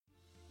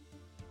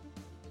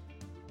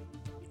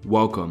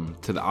Welcome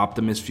to the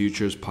Optimist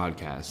Futures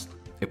Podcast,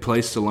 a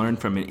place to learn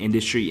from an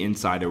industry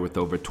insider with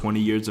over 20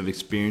 years of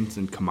experience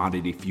in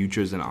commodity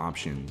futures and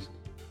options.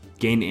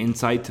 Gain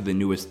insight to the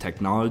newest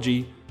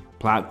technology,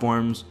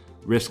 platforms,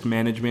 risk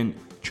management,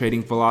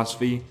 trading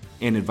philosophy,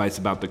 and advice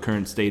about the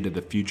current state of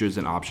the futures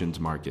and options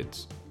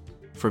markets.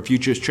 For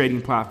futures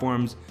trading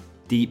platforms,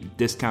 deep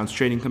discounts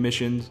trading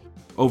commissions,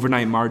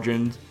 overnight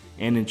margins,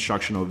 and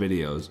instructional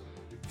videos,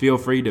 feel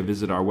free to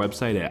visit our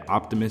website at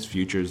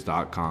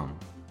optimistfutures.com.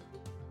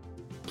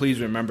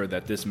 Please remember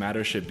that this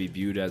matter should be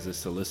viewed as a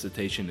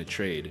solicitation to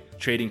trade.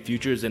 Trading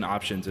futures and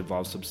options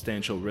involves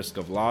substantial risk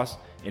of loss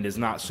and is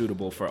not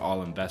suitable for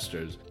all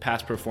investors.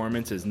 Past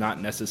performance is not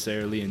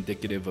necessarily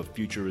indicative of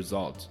future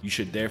results. You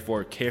should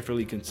therefore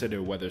carefully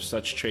consider whether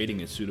such trading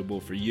is suitable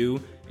for you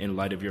in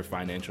light of your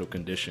financial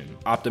condition.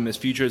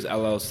 Optimist Futures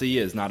LLC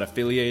is not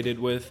affiliated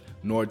with,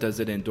 nor does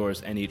it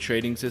endorse any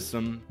trading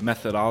system,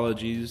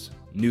 methodologies,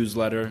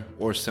 newsletter,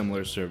 or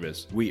similar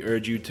service. We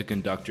urge you to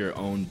conduct your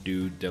own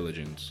due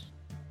diligence.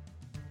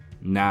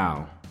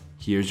 Now,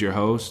 here's your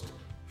host,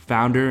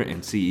 founder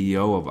and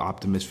CEO of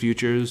Optimist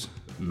Futures,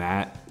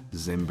 Matt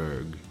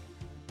Zimberg.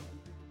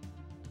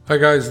 Hi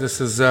guys, this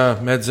is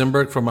Matt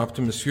Zimberg from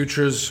Optimist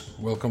Futures.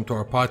 Welcome to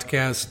our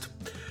podcast.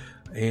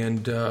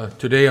 And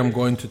today I'm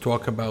going to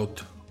talk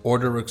about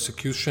order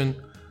execution.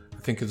 I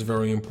think it's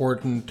very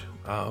important.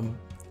 I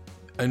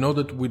know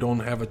that we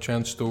don't have a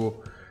chance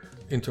to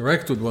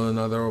interact with one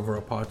another over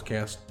a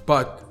podcast,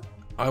 but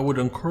I would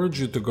encourage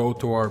you to go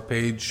to our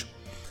page,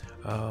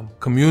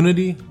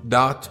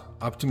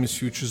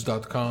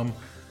 community.optimistfutures.com,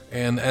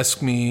 and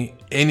ask me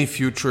any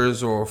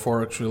futures or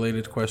forex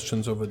related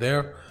questions over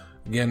there.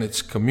 Again,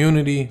 it's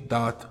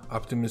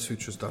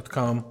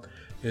community.optimistfutures.com.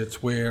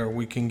 It's where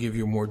we can give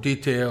you more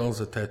details,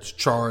 attach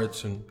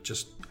charts, and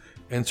just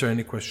answer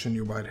any question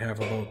you might have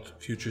about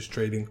futures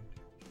trading.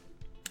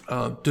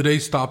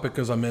 Today's topic,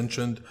 as I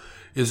mentioned,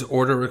 is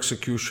order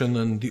execution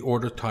and the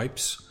order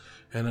types.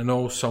 And I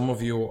know some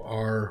of you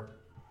are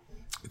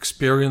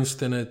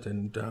experienced in it,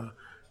 and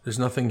there's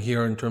nothing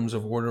here in terms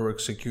of order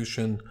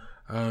execution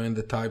and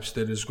the types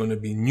that is going to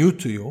be new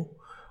to you.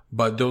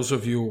 But those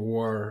of you who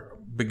are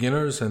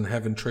beginners and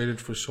haven't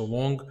traded for so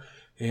long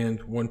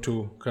and want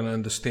to kind of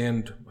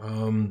understand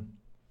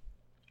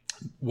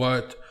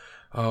what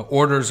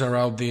orders are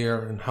out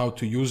there and how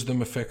to use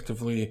them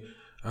effectively,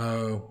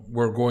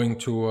 we're going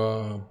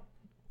to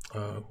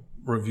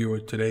review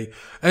it today.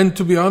 And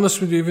to be honest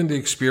with you, even the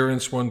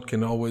experienced one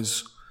can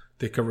always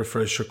take a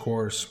refresher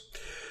course.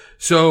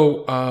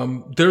 So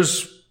I'm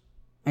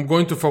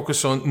going to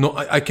focus on,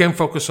 I can't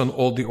focus on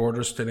all the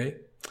orders today,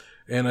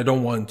 and I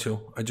don't want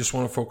to. I just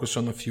want to focus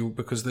on a few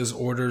because there's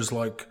orders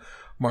like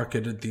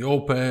market at the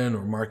open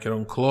or market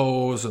on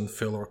close and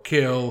fill or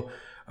kill.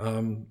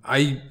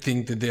 I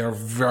think that they are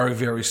very,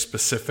 very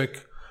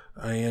specific.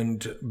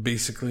 And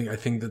basically, I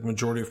think that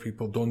majority of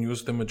people don't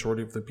use them.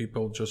 Majority of the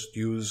people just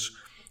use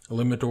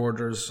limit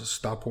orders,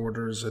 stop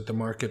orders, at the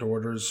market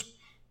orders.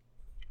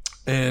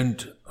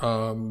 And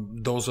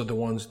those are the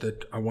ones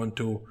that I want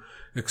to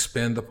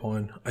expand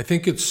upon. I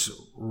think it's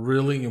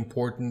really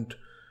important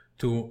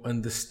to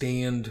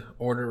understand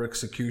order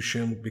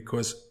execution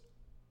because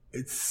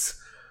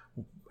it's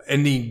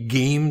any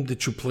game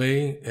that you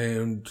play,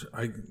 and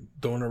I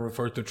don't want to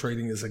refer to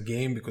trading as a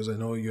game because I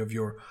know you have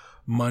your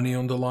money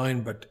on the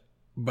line,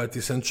 but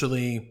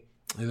essentially,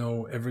 you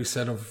know, every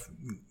set of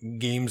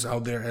games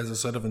out there has a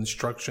set of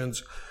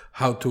instructions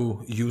how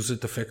to use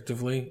it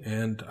effectively.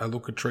 And I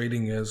look at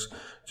trading as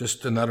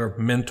just another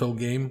mental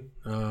game,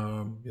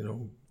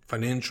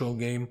 financial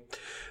game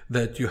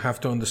that you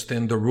have to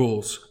understand the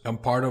rules. And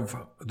part of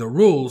the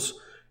rules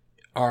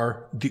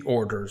are the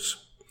orders.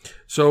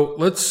 So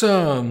let's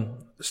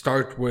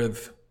start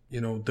with,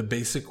 the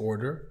basic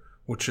order,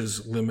 which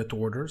is limit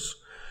orders.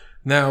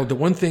 Now, the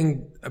one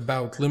thing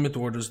about limit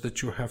orders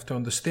that you have to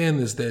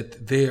understand is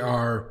that they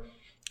are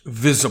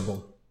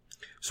visible.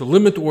 So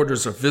limit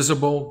orders are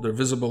visible. They're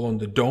visible on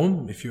the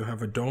DOM. If you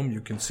have a DOM,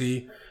 you can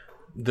see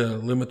the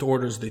limit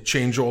orders. They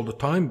change all the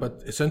time,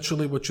 but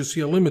essentially what you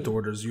see are limit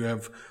orders. You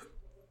have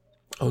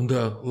on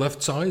the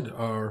left side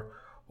are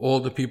all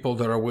the people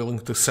that are willing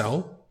to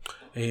sell,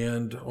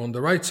 and on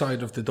the right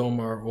side of the DOM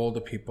are all the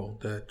people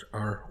that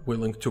are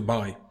willing to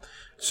buy.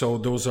 So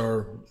those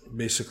are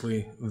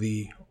basically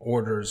the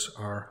orders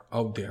are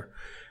out there.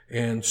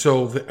 And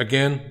so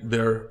again,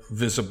 they're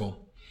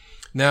visible.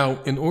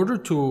 Now, in order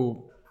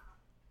to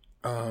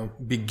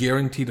be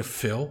guaranteed a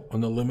fill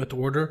on the limit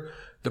order,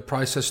 the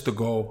price has to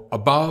go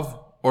above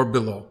or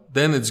below.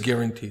 Then it's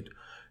guaranteed.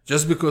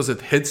 Just because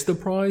it hits the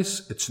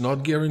price, it's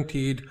not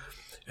guaranteed.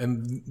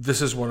 And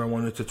this is what I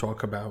wanted to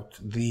talk about.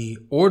 The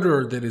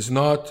order that is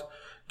not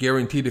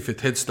guaranteed if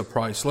it hits the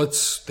price.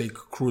 Let's take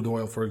crude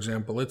oil, for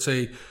example. Let's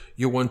say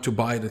you want to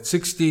buy it at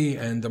 60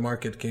 and the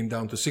market came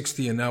down to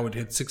 60 and now it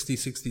hit 60,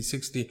 60,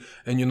 60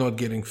 and you're not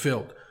getting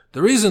filled.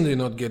 The reason you're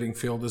not getting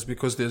filled is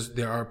because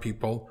there are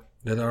people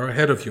that are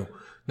ahead of you.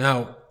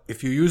 Now,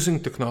 if you're using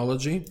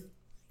technology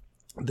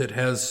that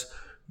has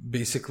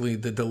basically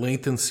the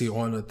latency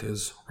on it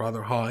is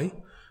rather high,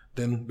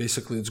 then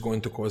basically it's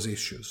going to cause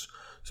issues.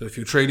 So if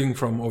you're trading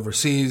from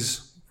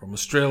overseas, from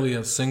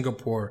Australia,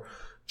 Singapore,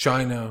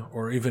 China,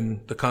 or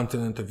even the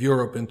continent of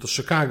Europe into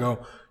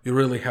Chicago, you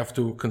really have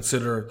to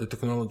consider the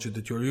technology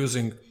that you're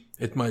using.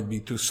 It might be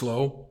too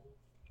slow.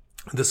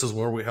 This is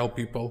where we help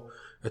people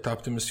at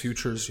Optimus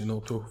Futures,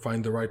 to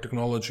find the right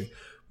technology.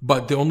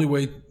 But the only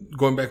way,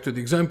 going back to the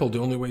example, the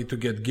only way to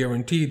get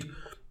guaranteed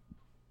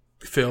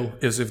fill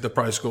is if the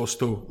price goes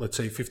to, let's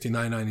say,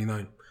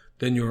 $59.99.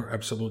 Then you're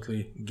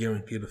absolutely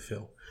guaranteed a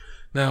fill.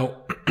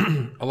 Now,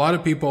 a lot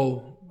of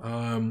people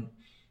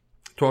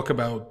talk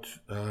about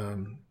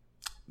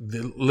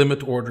the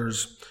limit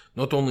orders,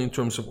 not only in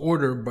terms of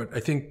order, but I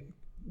think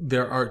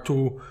there are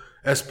two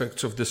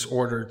aspects of this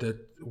order that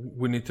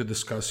we need to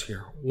discuss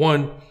here.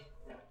 One,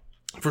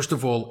 first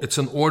of all, it's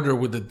an order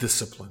with a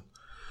discipline.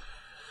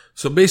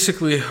 So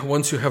basically,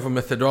 once you have a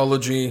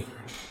methodology,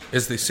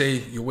 as they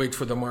say, you wait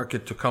for the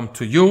market to come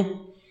to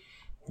you.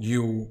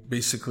 You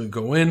basically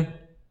go in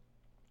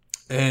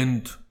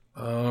and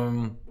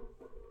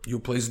you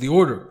place the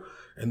order.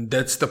 And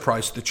that's the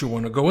price that you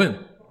want to go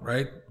in,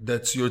 right?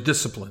 That's your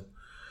discipline.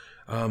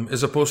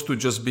 As opposed to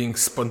just being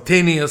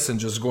spontaneous and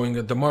just going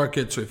at the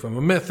market. So if I'm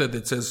a method,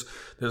 it says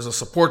there's a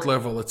support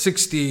level at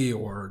 60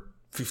 or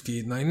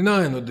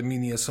 58.99 or the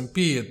mini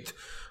S&P at,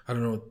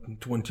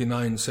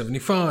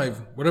 29.75,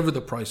 whatever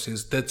the price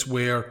is, that's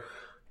where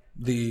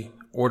the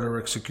order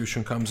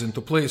execution comes into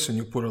place, and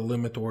you put a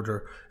limit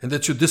order, and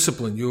that's your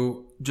discipline.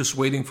 You're just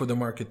waiting for the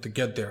market to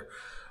get there.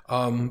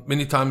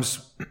 Many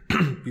times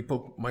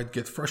people might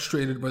get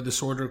frustrated by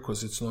this order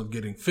because it's not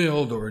getting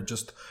filled or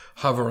just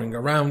hovering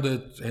around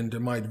it, and they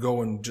might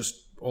go and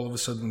just all of a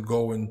sudden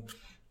go and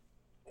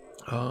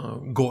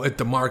go at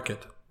the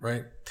market,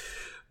 right?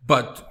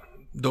 But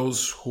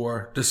those who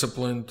are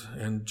disciplined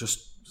and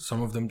just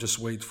some of them just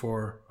wait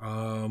for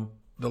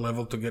the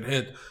level to get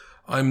hit.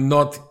 I'm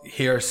not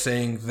here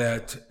saying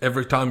that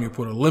every time you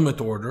put a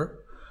limit order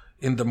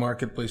in the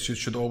marketplace, you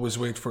should always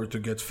wait for it to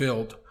get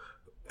filled.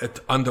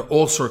 Under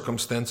all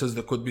circumstances,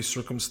 there could be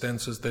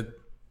circumstances that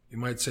you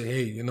might say,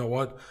 hey, you know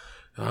what?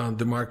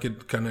 The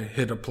market kind of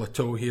hit a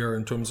plateau here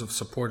in terms of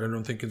support. I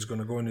don't think it's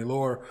going to go any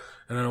lower,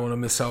 and I don't want to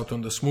miss out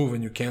on this move,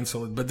 and you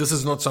cancel it. But this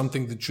is not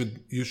something that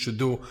you should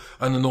do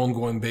on an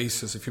ongoing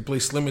basis. If you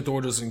place limit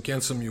orders and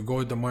cancel them, you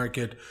go at the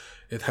market.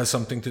 It has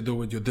something to do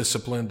with your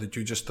discipline, that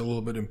you're just a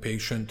little bit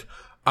impatient.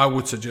 I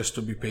would suggest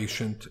to be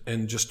patient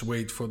and just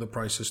wait for the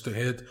prices to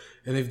hit.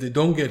 And if they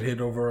don't get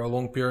hit over a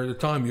long period of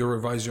time, you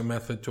revise your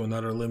method to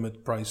another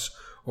limit price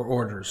or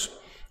orders.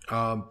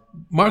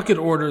 Market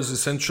orders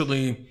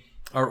essentially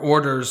are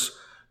orders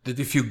that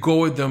if you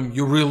go at them,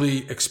 you're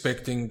really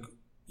expecting,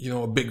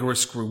 a big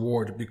risk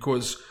reward,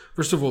 because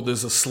first of all,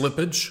 there's a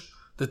slippage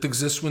that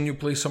exists when you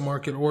place a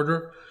market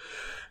order.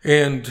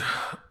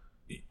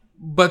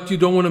 But you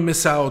don't want to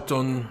miss out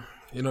on,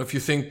 if you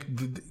think,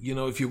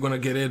 if you're going to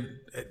get it,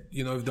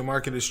 if the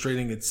market is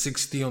trading at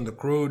 60 on the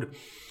crude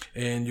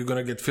and you're going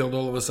to get filled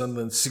all of a sudden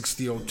at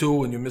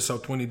 60.02 and you miss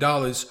out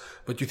 $20,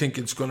 but you think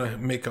it's going to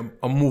make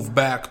a move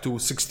back to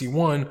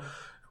 61,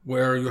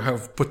 where you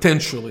have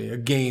potentially a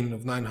gain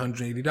of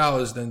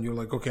 $980, then you're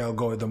like, okay, I'll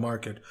go at the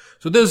market.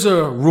 So there's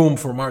a room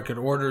for market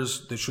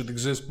orders that should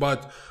exist,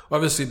 but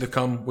obviously they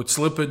come with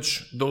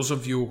slippage. Those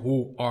of you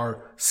who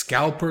are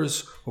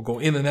scalpers, who go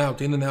in and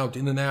out, in and out,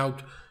 in and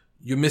out,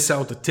 you miss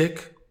out a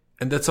tick,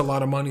 and that's a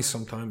lot of money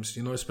sometimes,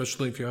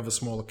 especially if you have a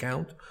small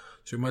account.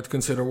 So you might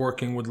consider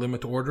working with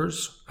limit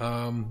orders.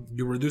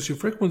 You reduce your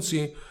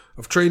frequency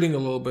of trading a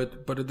little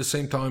bit, but at the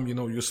same time,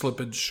 your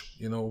slippage,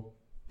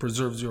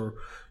 preserves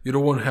you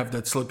don't want to have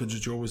that slippage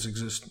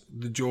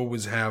that you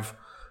always have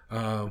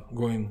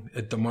going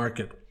at the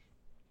market.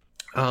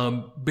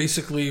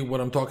 Basically,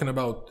 what I'm talking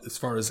about as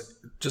far as,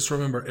 just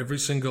remember, every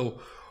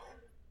single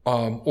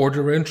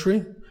order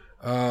entry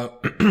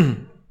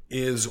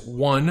is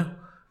one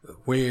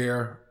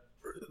where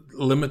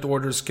limit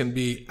orders can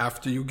be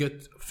after you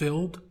get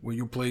filled, where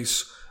you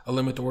place a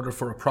limit order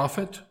for a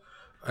profit,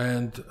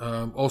 and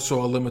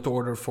also a limit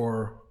order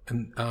for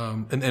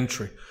an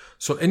entry.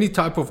 So any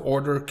type of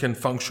order can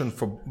function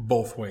for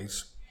both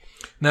ways.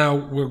 Now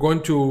we're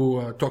going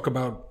to talk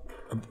about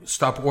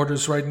stop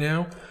orders right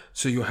now.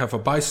 So you have a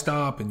buy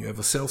stop and you have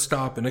a sell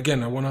stop. And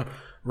again, I want to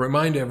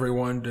remind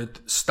everyone that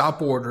stop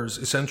orders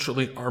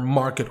essentially are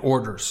market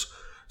orders.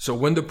 So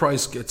when the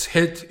price gets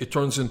hit, it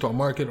turns into a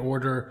market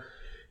order.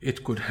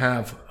 It could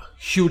have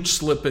huge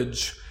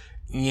slippage,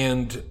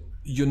 and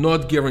you're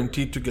not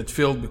guaranteed to get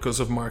filled because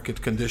of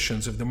market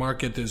conditions. If the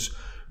market is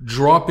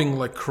dropping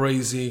like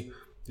crazy,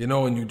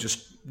 and you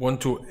just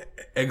want to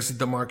exit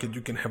the market,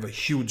 you can have a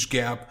huge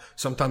gap.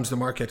 Sometimes the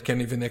market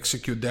can't even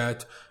execute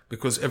that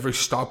because every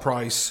stop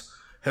price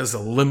has a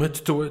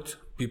limit to it.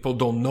 People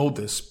don't know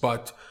this,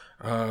 but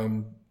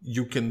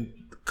you can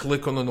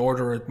click on an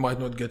order, it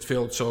might not get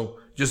filled. So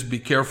just be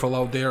careful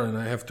out there, and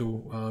I have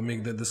to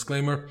make that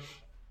disclaimer.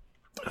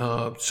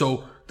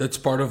 So that's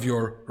part of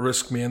your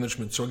risk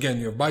management. So again,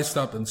 you have buy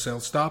stop and sell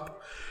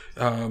stop.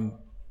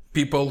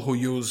 People who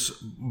use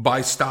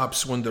buy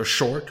stops when they're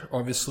short,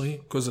 obviously,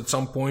 because at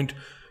some point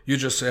You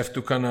just have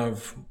to kind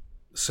of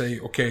say,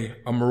 okay,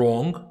 I'm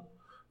wrong,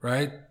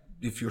 right?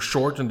 If you're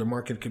short and the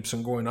market keeps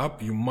on going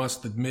up, you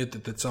must admit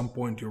that at some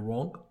point you're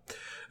wrong.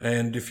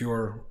 And if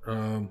you're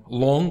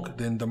long,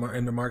 then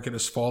the market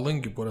is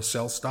falling, you put a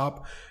sell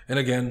stop. And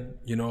again,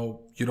 you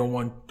don't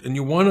want, and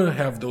you want to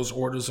have those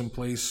orders in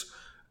place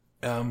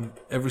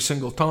every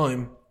single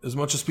time. As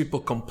much as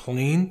people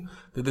complain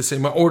that they say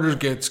my orders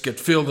get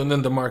filled and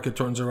then the market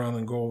turns around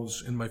and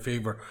goes in my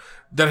favor,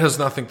 that has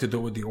nothing to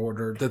do with the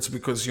order. That's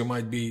because you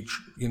might be,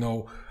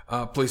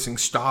 placing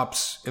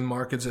stops in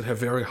markets that have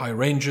very high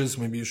ranges.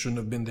 Maybe you shouldn't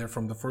have been there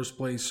from the first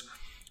place,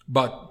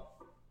 but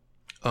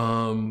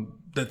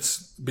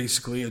that's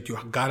basically it. You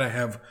gotta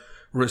have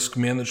risk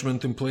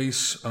management in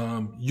place.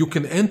 You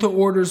can enter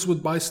orders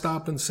with buy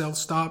stop and sell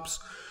stops.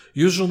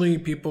 Usually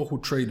people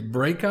who trade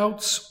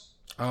breakouts,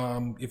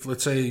 if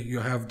let's say you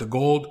have the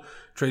gold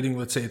trading,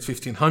 let's say at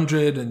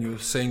 1500 and you're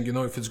saying,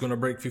 if it's going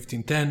to break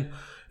 1510,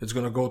 it's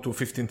going to go to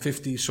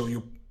 1550. So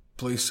you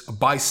place a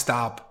buy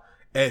stop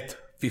at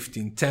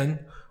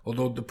 1510,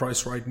 although the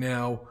price right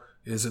now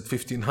is at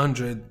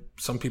 1500.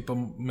 Some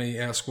people may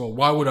ask, well,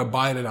 why would I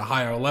buy it at a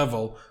higher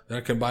level than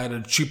I can buy it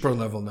at a cheaper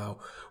level now?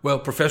 Well,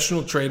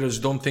 professional traders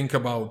don't think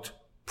about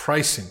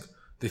pricing.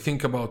 They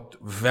think about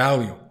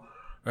value.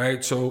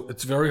 Right, so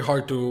it's very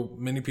hard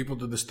many people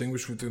to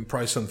distinguish between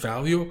price and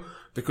value,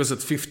 because at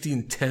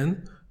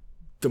 1510,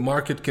 the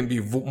market can be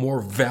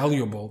more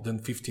valuable than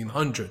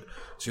 1500.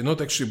 So you're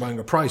not actually buying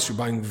a price, you're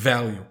buying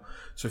value.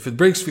 So if it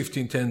breaks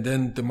 1510,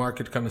 then the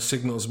market kind of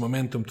signals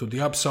momentum to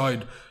the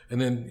upside,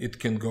 and then it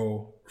can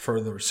go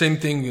further. Same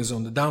thing is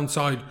on the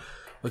downside.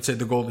 Let's say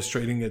the gold is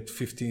trading at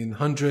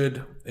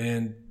 1500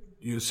 and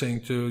you're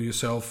saying to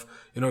yourself,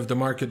 if the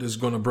market is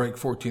going to break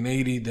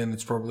 1480, then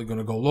it's probably going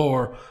to go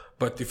lower.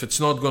 But if it's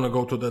not going to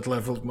go to that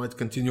level, it might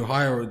continue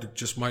higher, or it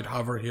just might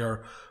hover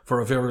here for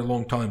a very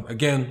long time.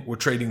 Again, we're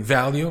trading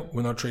value.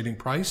 We're not trading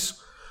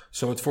price.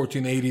 So at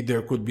 1480,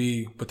 there could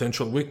be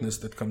potential weakness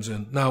that comes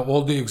in. Now,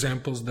 all the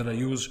examples that I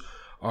use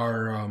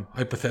are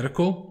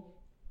hypothetical.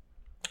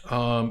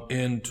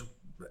 And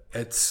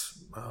it's,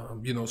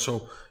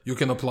 so you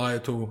can apply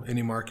it to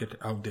any market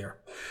out there.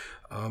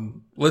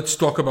 Let's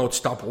talk about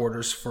stop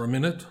orders for a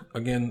minute.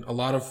 Again,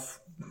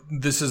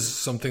 this is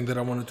something that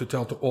I wanted to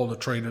tell to all the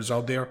traders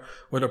out there,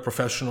 whether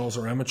professionals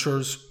or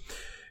amateurs.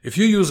 If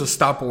you use a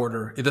stop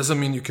order, it doesn't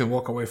mean you can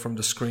walk away from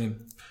the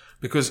screen.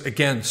 Because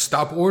again,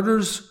 stop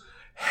orders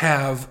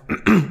have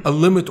a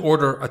limit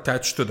order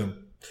attached to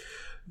them.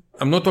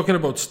 I'm not talking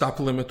about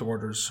stop limit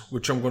orders,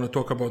 which I'm going to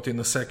talk about in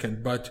a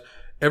second, but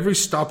every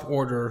stop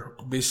order,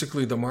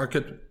 basically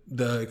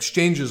the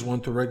exchanges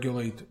want to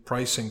regulate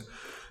pricing.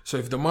 So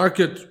if the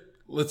market,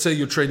 let's say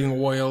you're trading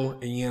oil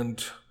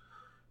and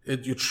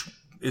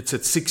it's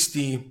at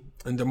 60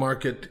 and the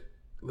market,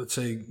 let's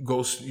say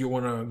you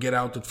want to get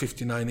out at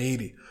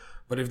 59.80.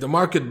 But if the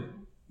market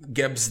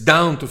gaps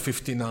down to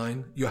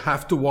 59, you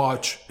have to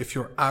watch if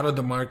you're out of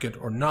the market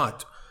or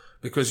not,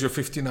 because your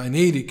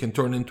 59.80 can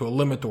turn into a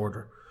limit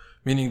order,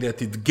 meaning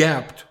that it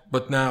gapped,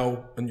 but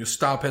now, and your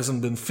stop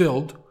hasn't been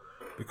filled,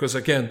 because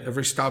again,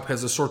 every stop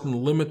has a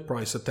certain limit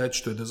price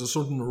attached to it. There's a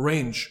certain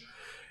range.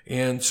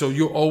 And so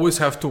you always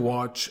have to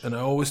watch. And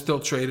I always tell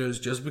traders,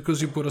 just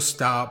because you put a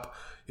stop,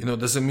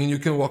 doesn't mean you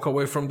can walk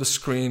away from the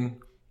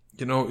screen.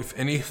 If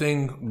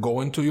anything,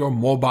 go into your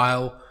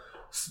mobile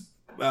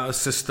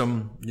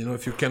system.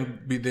 If you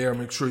can't be there,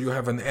 make sure you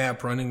have an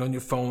app running on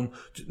your phone.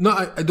 No,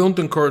 I don't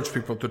encourage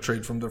people to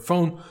trade from their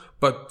phone,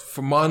 but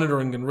for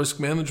monitoring and risk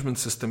management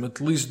system,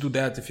 at least do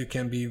that if you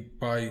can be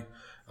by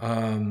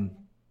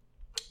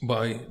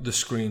the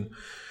screen.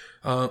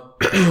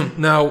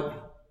 Now,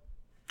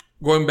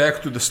 going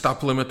back to the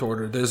stop limit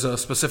order, there's a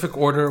specific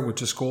order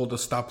which is called a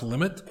stop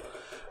limit.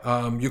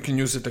 You can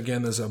use it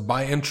again as a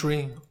buy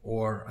entry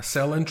or a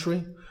sell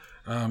entry,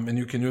 and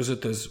you can use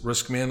it as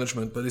risk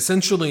management. But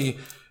essentially,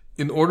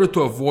 in order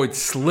to avoid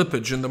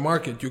slippage in the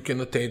market, you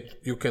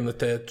can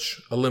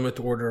attach a limit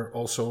order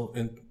also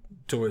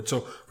into it.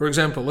 So, for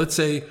example, let's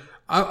say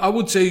I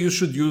would say you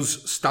should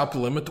use stop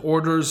limit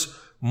orders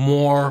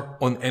more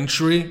on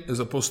entry as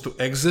opposed to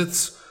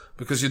exits,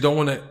 because you don't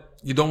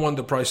want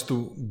the price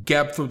to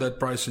gap through that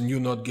price and you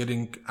not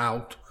getting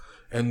out,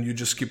 and you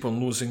just keep on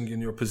losing in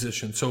your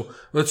position. So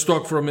let's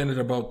talk for a minute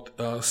about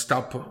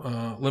stop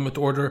limit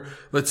order.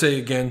 Let's say,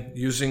 again,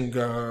 using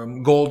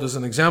gold as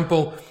an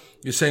example,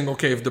 you're saying,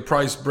 okay, if the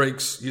price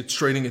breaks, it's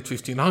trading at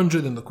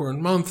 1500 in the current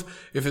month.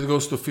 If it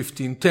goes to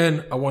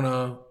 1510, I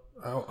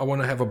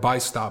want to have a buy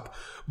stop.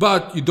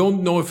 But you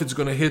don't know if it's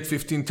going to hit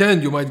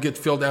 1510. You might get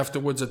filled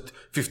afterwards at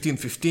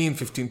 1515,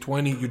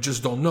 1520. You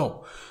just don't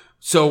know.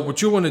 So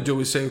what you want to do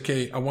is say,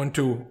 okay, I want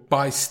to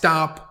buy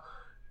stop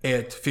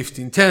at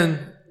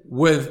 1510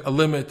 with a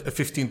limit at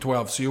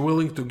 1512. So you're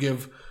willing to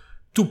give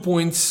 2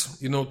 points,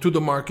 to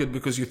the market,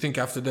 because you think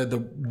after that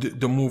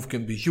the move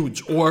can be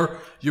huge. Or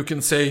you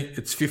can say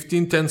it's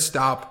 1510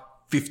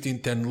 stop,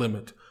 1510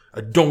 limit.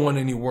 I don't want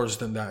any worse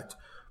than that.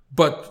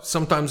 But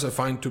sometimes I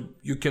find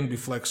you can be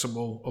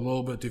flexible a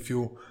little bit if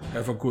you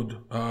have a good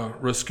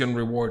risk and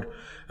reward.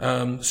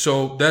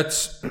 So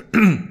that's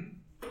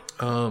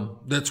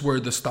That's where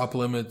the stop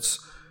limits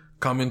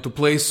come into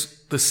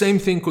place. The same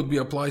thing could be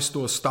applies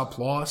to a stop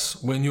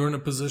loss when you're in a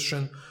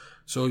position.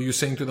 So you're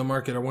saying to the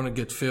market, I want to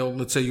get filled.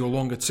 Let's say you're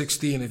long at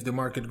 60, and if the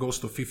market goes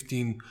to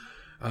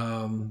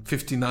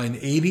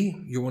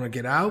 59.80, you want to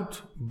get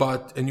out,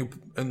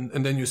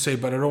 and then you say,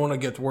 but I don't want to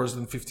get worse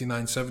than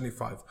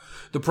 59.75.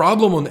 The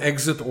problem on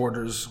exit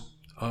orders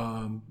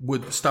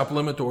with stop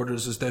limit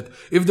orders is that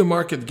if the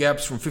market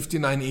gaps from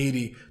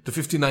 59.80 to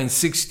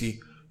 59.60,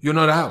 you're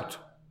not out.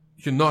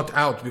 You're not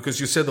out because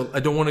you said,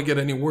 I don't want to get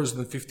any worse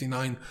than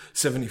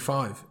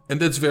 59.75. And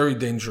that's very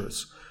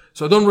dangerous.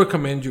 So I don't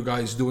recommend you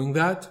guys doing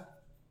that.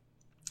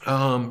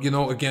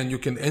 Again, you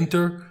can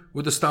enter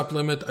with a stop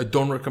limit. I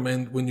don't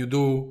recommend when you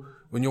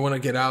want to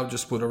get out,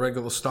 just put a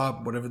regular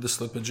stop, whatever the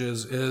slippage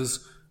is,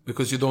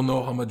 because you don't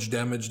know how much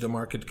damage the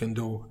market can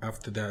do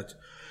after that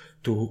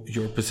to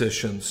your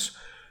positions.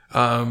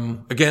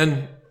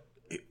 Again,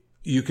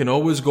 you can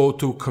always go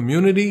to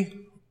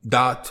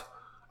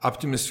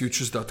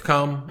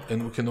community.optimusfutures.com,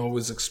 and we can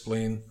always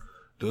explain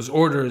those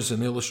orders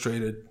and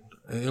illustrate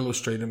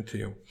them to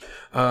you.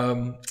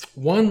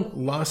 One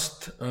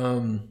last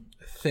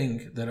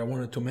thing that I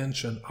wanted to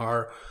mention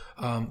are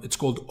it's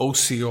called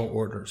OCO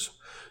orders.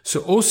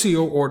 So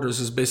OCO orders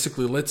is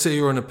basically, let's say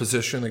you're in a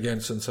position,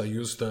 again, since I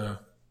used the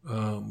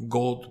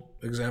gold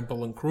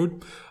example and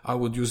crude, I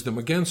would use them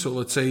again. So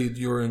let's say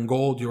you're in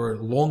gold, you're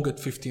long at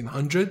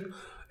 1500,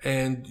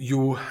 and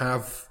you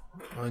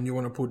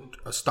want to put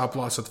a stop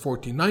loss at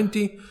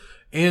 1490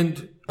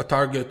 and a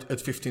target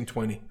at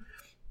 1520.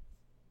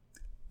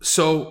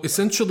 So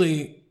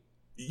essentially,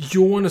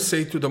 you want to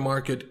say to the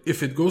market,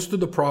 if it goes to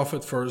the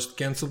profit first,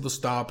 cancel the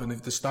stop. And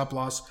if the stop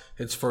loss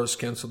hits first,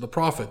 cancel the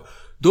profit.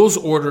 Those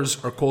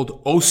orders are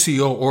called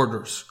OCO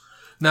orders.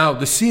 Now,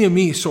 the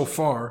CME so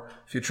far,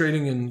 if you're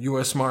trading in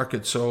US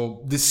market,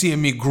 so the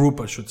CME group,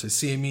 I should say,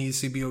 CME,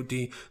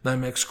 CBOT,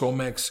 NYMEX,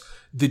 COMEX,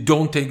 they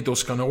don't take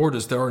those kind of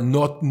orders. There are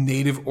not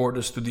native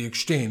orders to the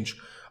exchange.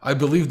 I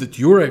believe that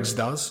Eurex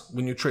does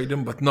when you trade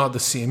them, but not the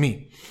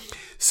CME.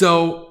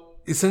 So,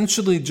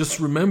 essentially, just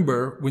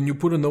remember, when you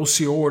put in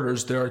OCO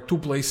orders, there are two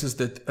places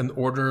that an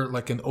order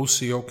like an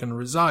OCO can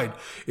reside.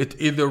 It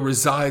either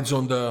resides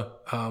on the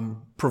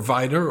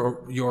provider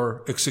or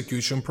your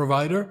execution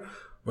provider,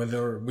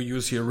 whether we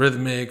use here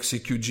Rhythmic,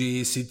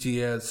 CQG,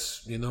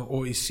 CTS,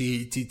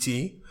 OEC,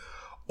 TT,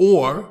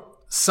 or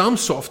some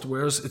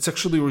softwares, it's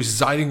actually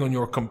residing on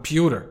your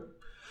computer,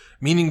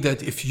 meaning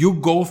that if you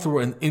go through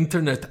an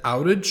internet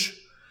outage,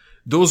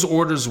 those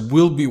orders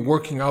will be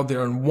working out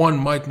there, and one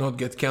might not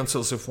get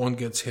canceled if one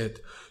gets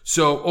hit.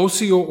 So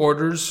OCO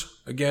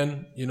orders,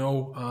 again, you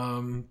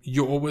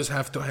always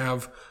have to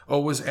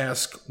always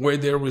ask where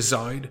they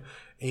reside.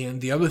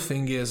 And the other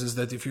thing is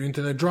that if your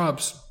internet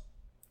drops,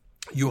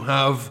 you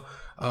have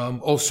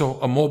also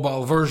a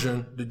mobile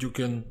version that you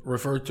can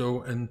refer to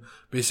and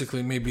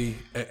basically maybe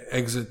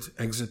exit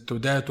to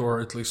that,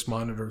 or at least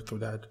monitor to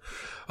that.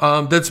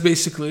 That's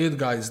basically it,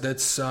 guys.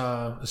 That's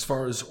as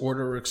far as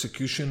order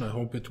execution. I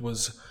hope it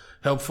was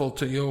helpful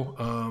to you.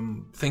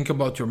 Think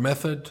about your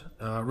method,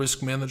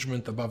 risk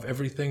management above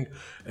everything.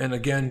 And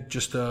again,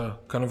 just a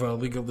kind of a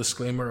legal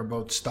disclaimer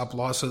about stop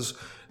losses.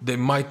 They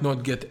might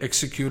not get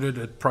executed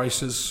at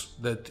prices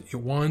that you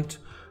want.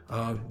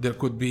 There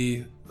could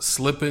be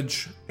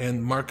slippage,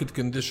 and market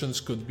conditions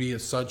could be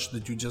as such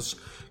that you just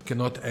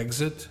cannot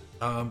exit.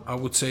 I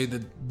would say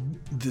that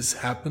this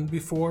happened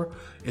before.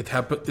 It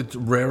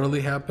rarely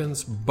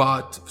happens,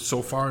 but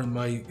so far in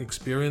my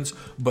experience,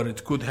 but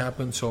it could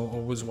happen. So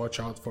always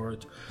watch out for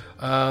it.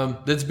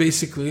 That's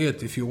basically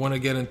it. If you want to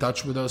get in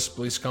touch with us,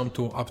 please come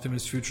to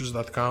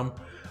optimusfutures.com.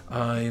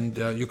 And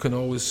you can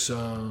always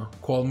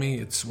call me.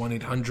 It's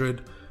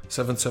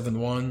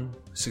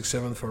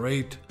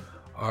 1-800-771-6748.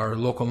 Our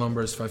local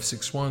number is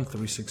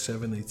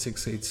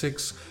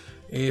 561-367-8686.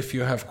 If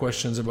you have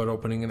questions about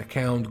opening an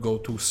account, go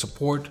to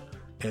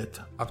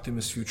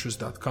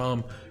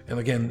support@optimusfutures.com. And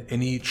again,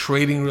 any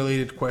trading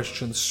related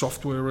questions,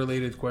 software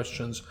related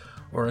questions,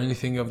 or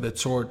anything of that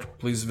sort,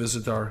 please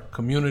visit our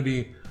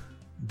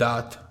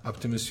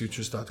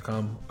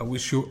community.optimusfutures.com. I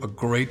wish you a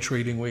great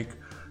trading week.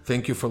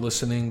 Thank you for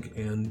listening,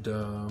 and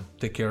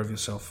take care of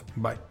yourself.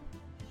 Bye.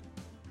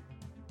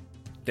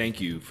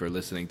 Thank you for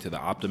listening to the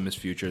Optimus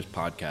Futures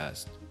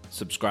podcast.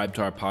 Subscribe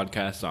to our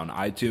podcast on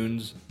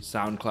iTunes,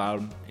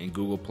 SoundCloud, and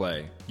Google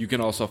Play. You can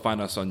also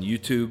find us on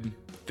YouTube,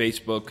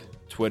 Facebook,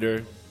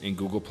 Twitter, and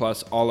Google+,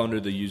 all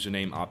under the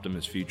username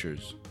Optimus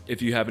Futures.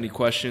 If you have any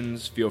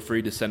questions, feel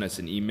free to send us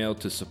an email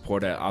to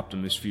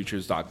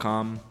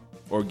support@optimusfutures.com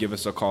or give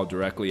us a call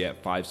directly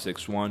at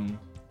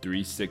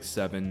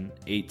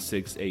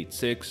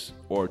 561-367-8686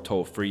 or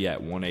toll free at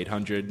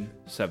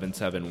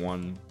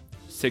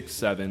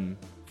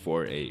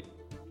 1-800-771-6748.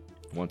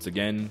 Once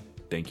again,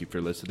 thank you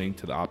for listening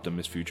to the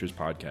Optimus Futures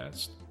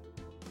podcast.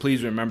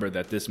 Please remember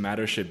that this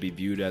matter should be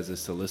viewed as a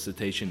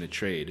solicitation to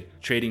trade.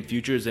 Trading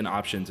futures and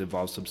options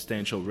involves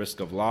substantial risk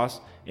of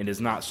loss and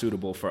is not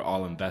suitable for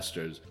all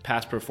investors.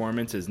 Past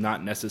performance is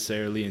not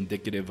necessarily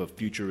indicative of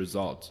future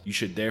results. You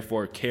should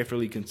therefore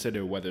carefully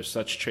consider whether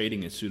such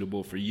trading is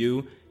suitable for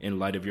you in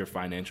light of your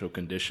financial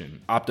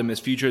condition.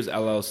 Optimus Futures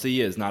LLC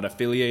is not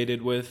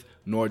affiliated with,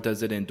 nor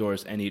does it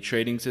endorse any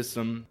trading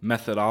system,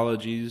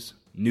 methodologies,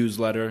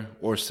 newsletter,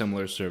 or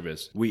similar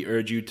service. We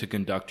urge you to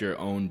conduct your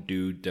own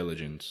due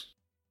diligence.